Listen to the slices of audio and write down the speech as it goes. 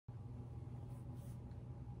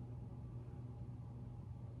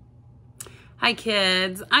Hi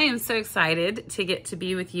kids, I am so excited to get to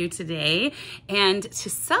be with you today and to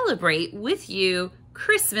celebrate with you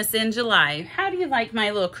Christmas in July. How do you like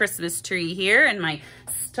my little Christmas tree here and my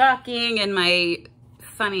stocking and my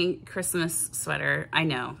funny Christmas sweater? I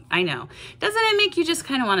know. Doesn't it make you just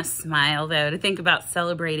kind of want to smile though, to think about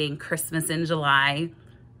celebrating Christmas in July?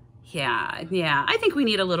 Yeah, I think we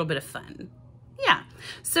need a little bit of fun. Yeah,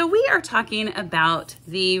 so we are talking about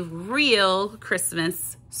the real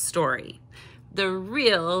Christmas story. The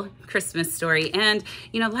real Christmas story. And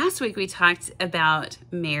you know, last week we talked about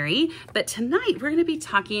Mary, but tonight we're going to be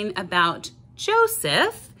talking about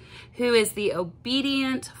Joseph, who is the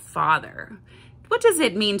obedient father. What does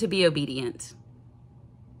it mean to be obedient?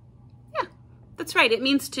 Yeah, that's right. It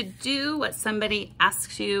means to do what somebody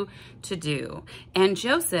asks you to do. And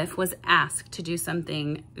Joseph was asked to do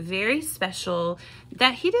something very special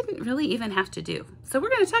that he didn't really even have to do. So we're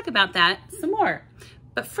going to talk about that some more.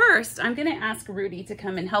 But first, I'm going to ask Rudy to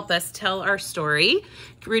come and help us tell our story.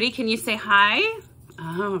 Rudy, can you say hi?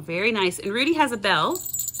 Oh, very nice. And Rudy has a bell.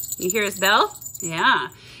 You hear his bell? Yeah.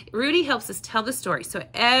 Rudy helps us tell the story. So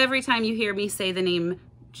every time you hear me say the name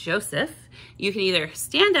Joseph, you can either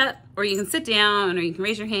stand up or you can sit down or you can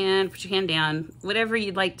raise your hand, put your hand down, whatever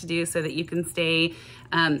you'd like to do so that you can stay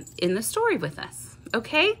in the story with us.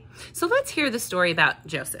 Okay? So let's hear the story about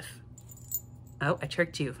Joseph. Oh, I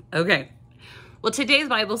tricked you. Okay. Well, today's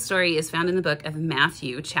Bible story is found in the book of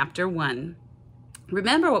Matthew, chapter 1.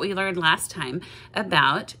 Remember what we learned last time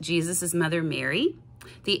about Jesus' mother, Mary?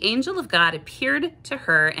 The angel of God appeared to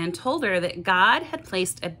her and told her that God had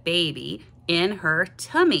placed a baby in her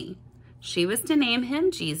tummy. She was to name him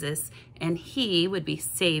Jesus, and he would be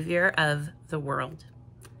Savior of the world.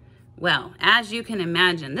 Well, as you can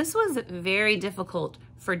imagine, this was very difficult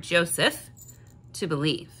for Joseph to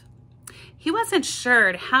believe. He wasn't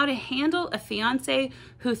sure how to handle a fiance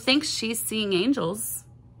who thinks she's seeing angels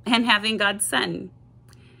and having God's son.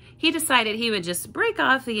 He decided he would just break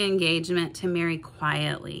off the engagement to Mary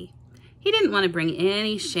quietly. He didn't want to bring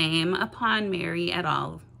any shame upon Mary at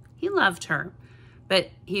all. He loved her, but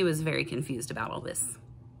he was very confused about all this.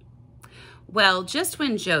 Well, just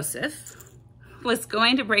when Joseph was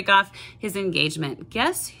going to break off his engagement,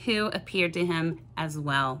 guess who appeared to him as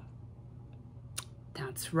well?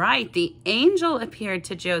 That's right, the angel appeared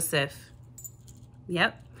to Joseph.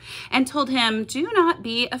 Yep, and told him, do not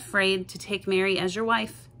be afraid to take Mary as your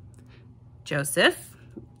wife. Joseph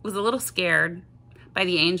was a little scared by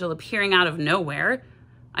the angel appearing out of nowhere,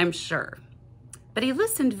 I'm sure. But he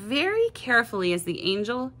listened very carefully as the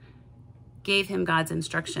angel gave him God's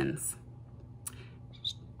instructions.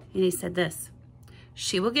 And he said this,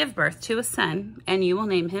 she will give birth to a son, and you will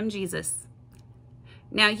name him Jesus.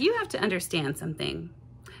 Now, you have to understand something.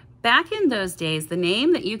 Back in those days, the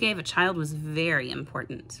name that you gave a child was very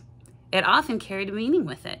important. It often carried meaning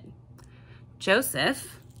with it.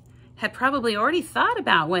 Joseph had probably already thought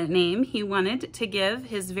about what name he wanted to give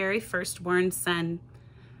his very firstborn son.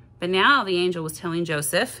 But now the angel was telling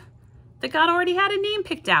Joseph that God already had a name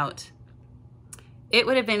picked out. It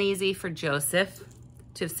would have been easy for Joseph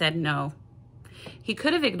to have said no. He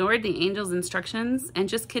could have ignored the angel's instructions and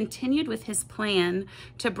just continued with his plan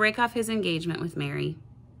to break off his engagement with Mary.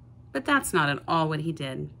 But that's not at all what he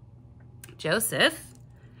did. Joseph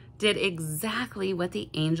did exactly what the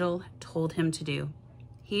angel told him to do.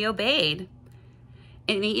 He obeyed.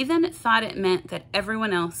 And he even thought it meant that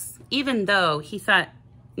everyone else, even though he thought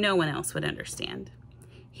no one else would understand.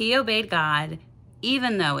 He obeyed God,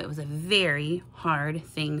 even though it was a very hard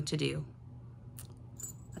thing to do.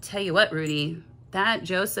 I'll tell you what, Rudy, that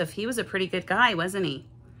Joseph, he was a pretty good guy, wasn't he?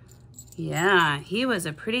 Yeah, he was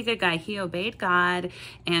a pretty good guy. He obeyed God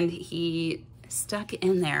and he stuck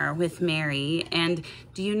in there with Mary. And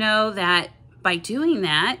do you know that by doing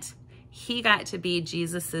that, he got to be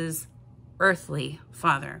Jesus's earthly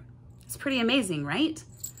father? It's pretty amazing, right?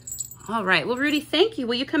 All right. Well, Rudy, thank you.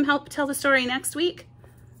 Will you come help tell the story next week?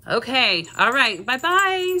 Okay. All right.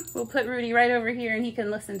 Bye-bye. We'll put Rudy right over here and he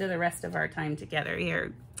can listen to the rest of our time together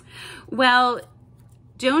here. Well,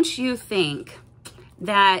 don't you think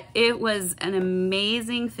that it was an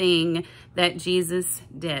amazing thing that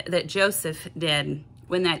Joseph did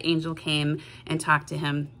when that angel came and talked to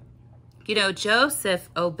him? You know, Joseph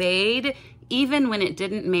obeyed even when it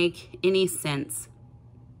didn't make any sense.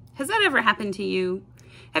 Has that ever happened to you?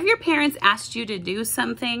 Have your parents asked you to do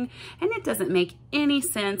something and it doesn't make any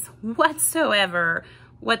sense whatsoever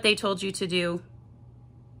what they told you to do?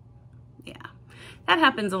 Yeah, that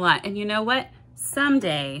happens a lot. And you know what?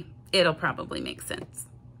 Someday it'll probably make sense.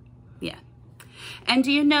 Yeah. And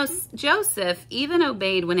do you know, Joseph even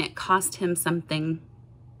obeyed when it cost him something.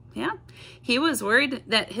 Yeah, he was worried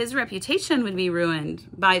that his reputation would be ruined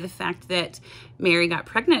by the fact that Mary got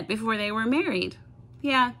pregnant before they were married.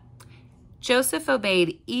 Yeah, Joseph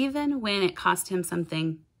obeyed even when it cost him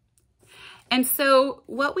something. And so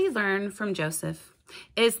what we learn from Joseph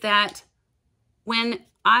is that when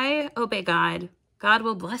I obey God, God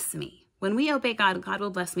will bless me. When we obey God, God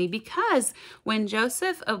will bless me, because when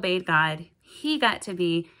Joseph obeyed God, he got to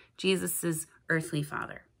be Jesus's earthly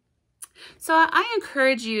father. So I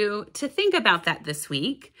encourage you to think about that this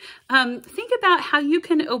week. Think about how you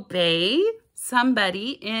can obey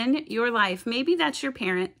somebody in your life. Maybe that's your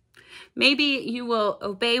parent. Maybe you will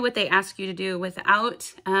obey what they ask you to do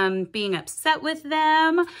without being upset with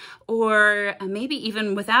them, or maybe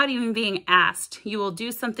even without even being asked. You will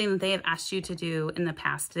do something that they have asked you to do in the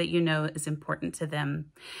past that you know is important to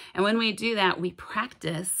them. And when we do that, we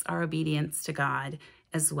practice our obedience to God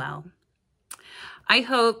as well. I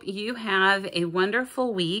hope you have a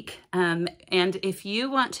wonderful week. And if you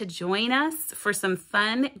want to join us for some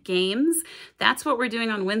fun games, that's what we're doing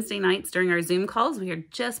on Wednesday nights during our Zoom calls. We are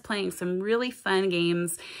just playing some really fun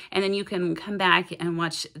games. And then you can come back and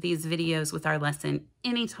watch these videos with our lesson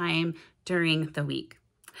anytime during the week.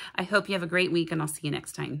 I hope you have a great week, and I'll see you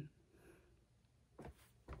next time.